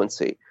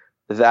frequency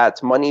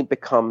that money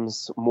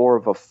becomes more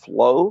of a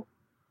flow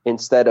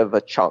instead of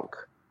a chunk.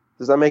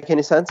 Does that make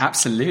any sense?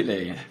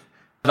 Absolutely.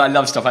 I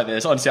love stuff like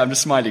this. Honestly, I'm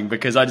just smiling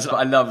because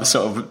I love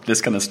sort of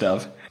this kind of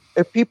stuff.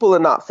 If people are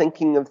not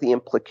thinking of the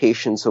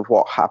implications of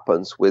what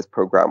happens with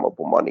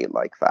programmable money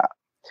like that,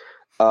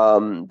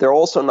 they're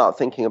also not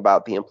thinking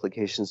about the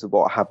implications of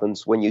what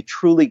happens when you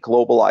truly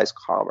globalize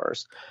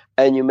commerce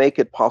and you make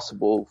it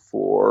possible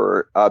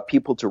for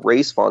people to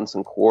raise funds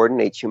and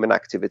coordinate human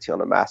activity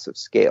on a massive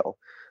scale.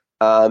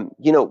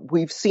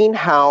 We've seen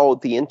how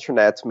the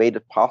internet made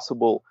it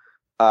possible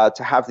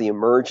to have the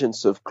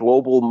emergence of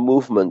global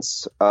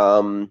movements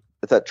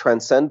that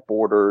transcend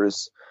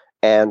borders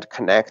and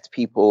connect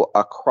people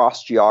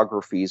across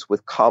geographies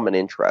with common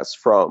interests,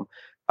 from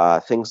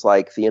things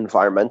like the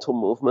environmental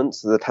movement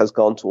that has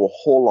gone to a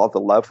whole other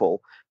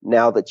level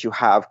now that you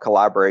have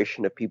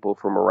collaboration of people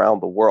from around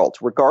the world,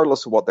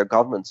 regardless of what their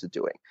governments are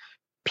doing.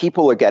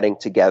 People are getting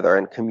together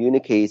and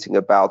communicating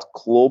about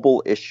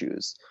global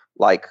issues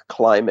like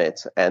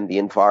climate and the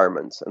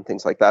environment and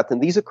things like that.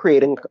 And these are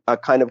creating a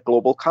kind of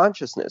global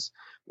consciousness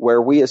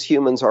where we as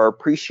humans are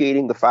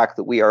appreciating the fact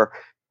that we are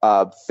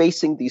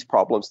facing these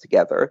problems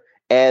together,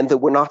 and that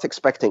we're not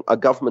expecting a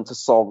government to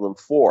solve them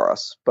for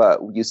us. But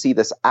you see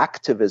this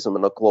activism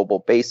on a global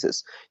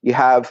basis. You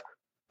have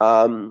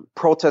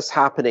protests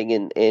happening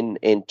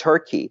in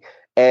Turkey,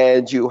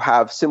 and you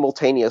have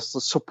simultaneous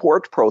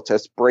support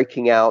protests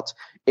breaking out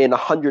in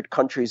 100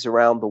 countries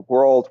around the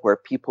world where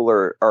people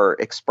are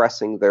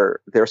expressing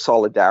their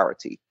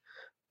solidarity.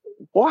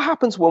 What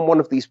happens when one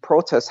of these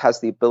protests has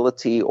the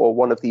ability, or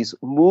one of these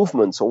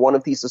movements, or one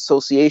of these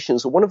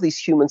associations, or one of these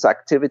humans'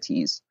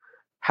 activities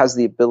has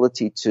the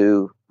ability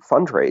to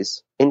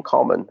fundraise in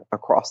common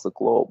across the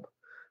globe?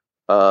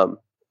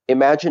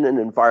 Imagine an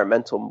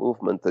environmental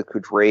movement that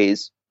could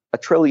raise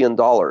 $1 trillion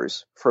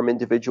from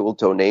individual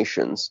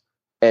donations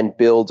and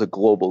build a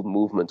global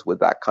movement with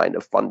that kind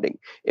of funding.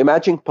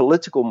 Imagine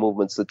political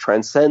movements that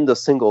transcend a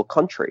single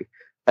country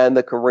and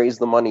that can raise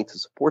the money to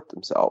support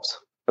themselves.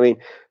 I mean,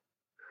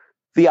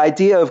 the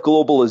idea of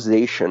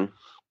globalization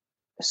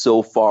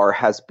so far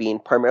has been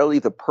primarily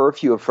the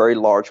purview of very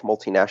large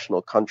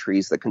multinational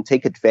countries that can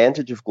take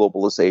advantage of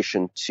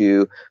globalization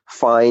to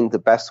find the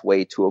best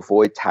way to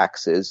avoid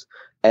taxes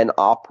and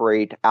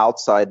operate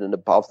outside and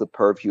above the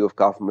purview of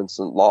governments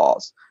and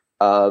laws.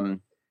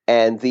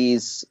 And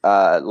these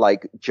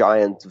like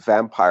giant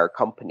vampire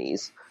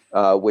companies,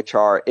 which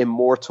are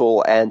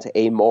immortal and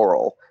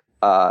amoral,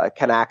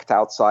 can act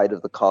outside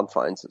of the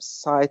confines of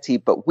society.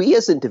 But we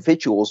as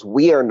individuals,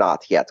 we are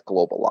not yet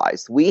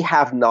globalized. We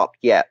have not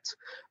yet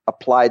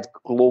applied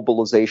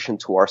globalization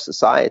to our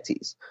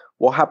societies.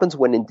 What happens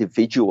when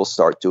individuals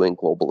start doing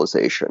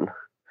globalization?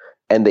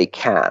 And they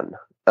can.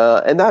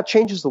 And that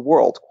changes the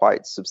world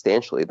quite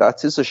substantially.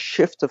 That is a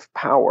shift of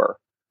power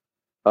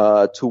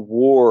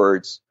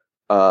towards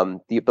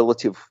the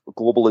ability of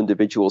global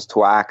individuals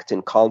to act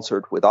in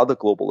concert with other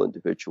global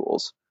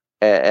individuals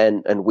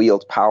and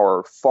wield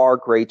power far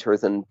greater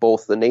than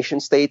both the nation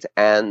state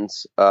and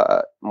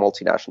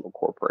multinational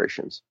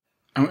corporations.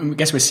 I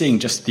guess we're seeing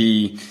just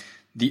the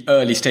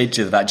early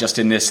stages of that, just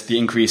in this, the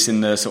increase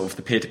in the sort of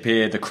the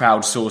peer-to-peer, the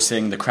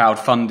crowdsourcing, the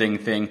crowdfunding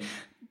thing,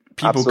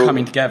 people Absolutely.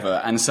 Coming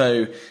together. And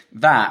so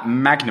that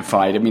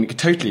magnified, I mean, it could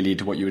totally lead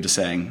to what you were just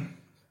saying.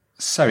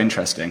 So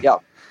interesting. Yeah.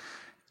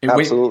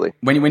 Absolutely.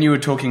 When you were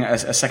talking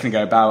a second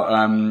ago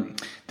about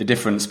the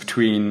difference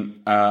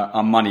between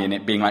our money and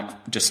it being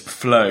like just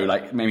flow,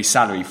 like maybe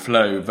salary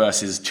flow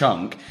versus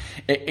chunk,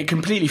 it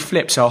completely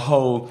flips our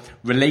whole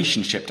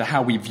relationship to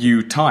how we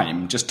view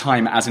time, just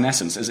time as an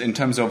essence, as in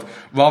terms of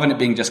rather than it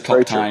being just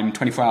clock time,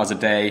 24 hours a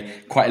day,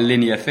 quite a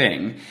linear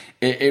thing,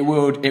 it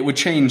would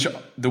change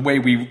the way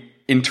we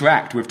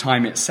interact with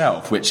time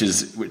itself, which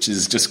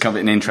is just kind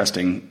of an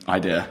interesting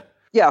idea.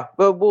 Yeah,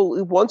 but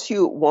once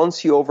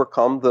you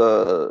overcome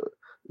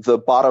the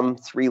bottom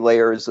three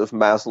layers of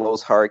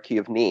Maslow's hierarchy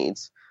of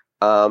needs,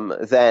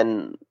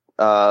 then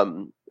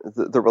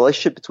the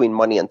relationship between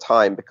money and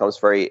time becomes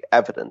very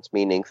evident.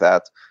 Meaning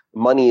that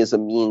money is a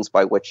means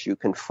by which you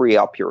can free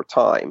up your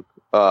time,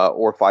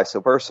 or vice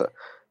versa.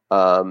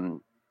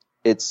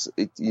 It's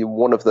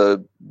one of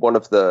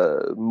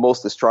the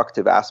most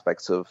destructive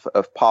aspects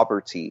of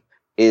poverty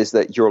is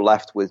that you're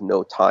left with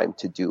no time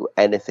to do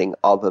anything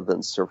other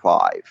than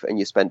survive. And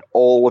you spend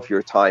all of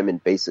your time in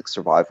basic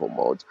survival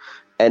mode.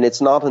 And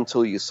it's not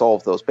until you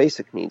solve those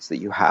basic needs that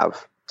you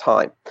have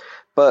time.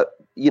 But,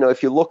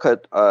 if you look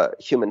at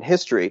human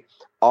history,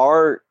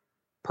 our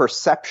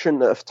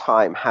perception of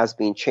time has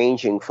been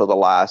changing for the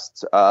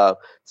last 300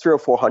 or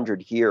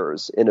 400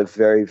 years in a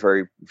very,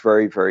 very,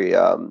 very, very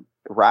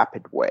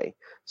rapid way.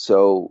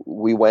 So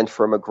we went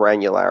from a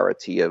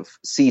granularity of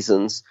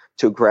seasons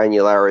to a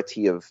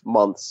granularity of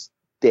months,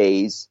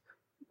 days,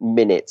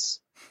 minutes,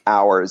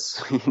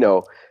 hours,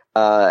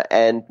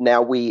 and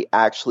now we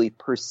actually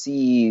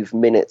perceive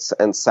minutes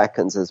and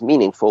seconds as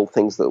meaningful,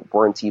 things that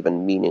weren't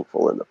even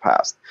meaningful in the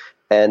past.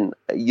 And,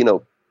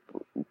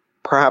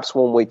 perhaps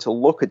one way to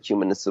look at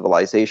human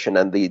civilization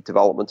and the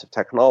development of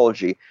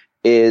technology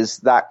is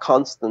that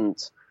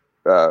constant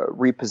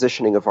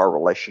repositioning of our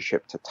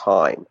relationship to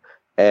time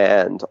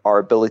and our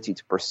ability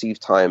to perceive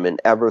time in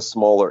ever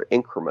smaller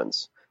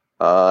increments.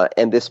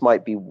 And this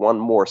might be one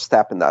more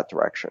step in that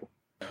direction.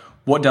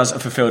 What does a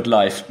fulfilled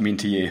life mean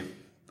to you?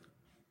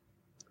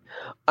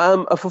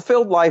 A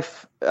fulfilled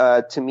life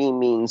to me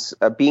means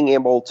being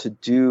able to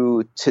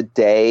do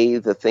today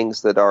the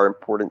things that are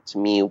important to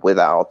me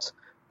without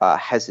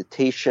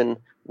hesitation,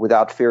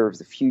 without fear of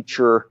the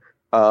future,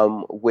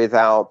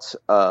 without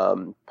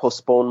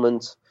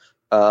postponement,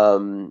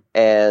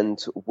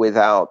 and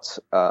without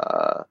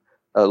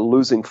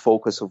losing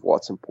focus of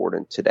what's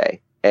important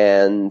today.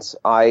 And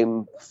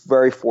I'm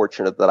very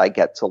fortunate that I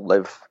get to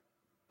live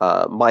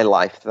my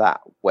life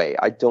that way.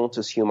 I don't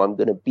assume I'm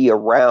going to be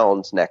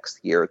around next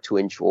year to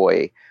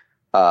enjoy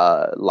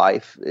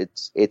life.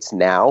 It's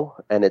now,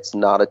 and it's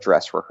not a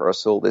dress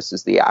rehearsal. This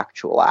is the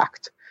actual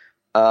act.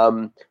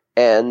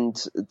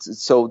 And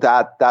so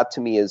that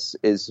to me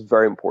is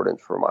very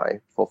important for my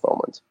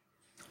fulfillment.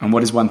 And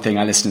what is one thing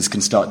our listeners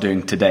can start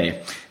doing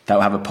today that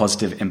will have a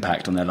positive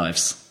impact on their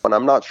lives? And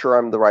I'm not sure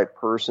I'm the right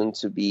person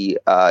to be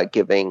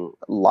giving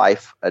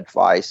life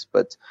advice,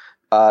 but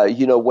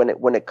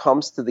when it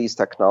comes to these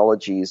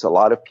technologies, a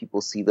lot of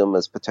people see them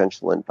as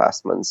potential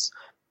investments,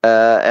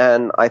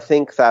 and I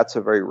think that's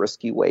a very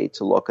risky way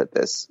to look at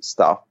this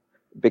stuff,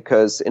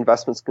 because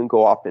investments can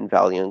go up in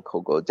value and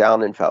can go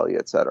down in value,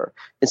 etc.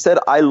 Instead,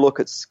 I look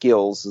at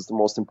skills as the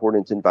most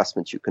important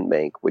investment you can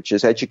make, which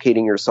is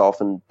educating yourself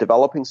and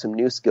developing some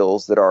new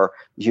skills that are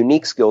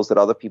unique skills that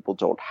other people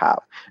don't have.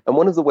 And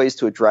one of the ways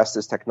to address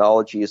this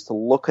technology is to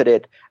look at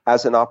it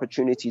as an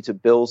opportunity to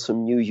build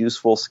some new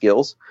useful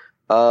skills.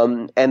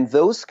 And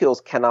those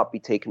skills cannot be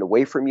taken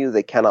away from you.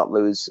 They cannot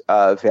lose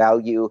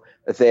value.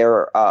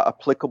 They're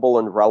applicable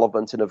and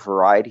relevant in a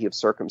variety of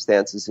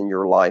circumstances in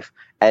your life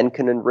and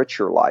can enrich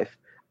your life.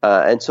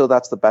 And so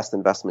that's the best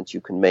investment you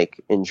can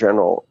make in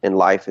general in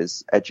life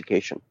is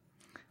education.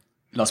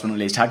 Last but not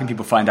least, how can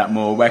people find out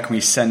more? Where can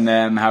we send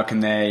them? How can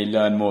they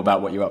learn more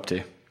about what you're up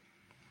to?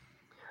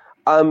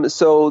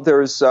 So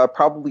there's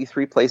probably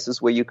three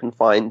places where you can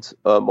find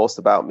most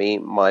about me.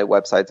 My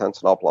website,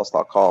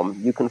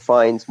 antonopoulos.com. You can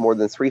find more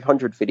than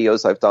 300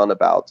 videos I've done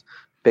about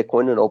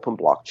Bitcoin and open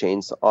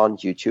blockchains on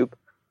YouTube.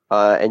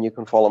 And you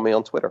can follow me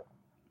on Twitter.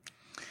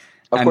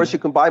 Of course, you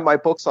can buy my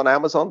books on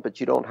Amazon, but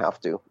you don't have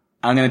to.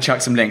 I'm going to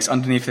chuck some links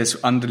underneath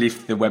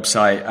the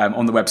website,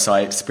 on the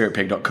website,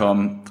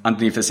 spiritpig.com.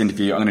 Underneath this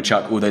interview, I'm going to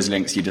chuck all those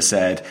links you just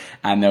said,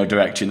 and they'll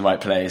direct you in the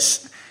right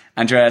place.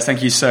 Andreas,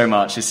 thank you so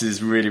much. This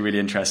is really, really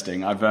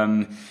interesting.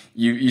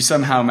 You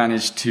somehow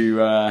managed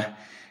to, I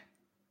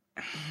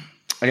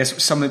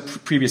guess some of the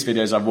previous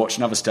videos I've watched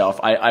and other stuff,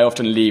 I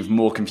often leave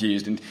more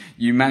confused, and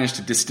you managed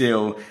to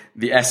distill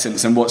the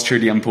essence and what's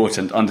truly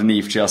important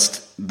underneath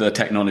just the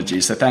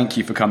technology. So thank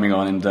you for coming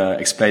on and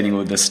explaining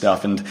all this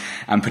stuff and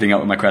putting up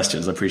with my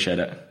questions. I appreciate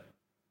it.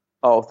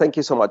 Oh, thank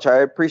you so much. I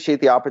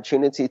appreciate the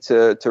opportunity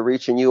to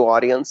reach a new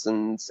audience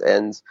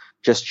and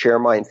just share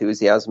my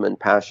enthusiasm and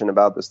passion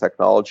about this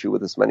technology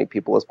with as many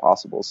people as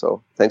possible.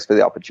 So thanks for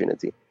the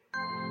opportunity.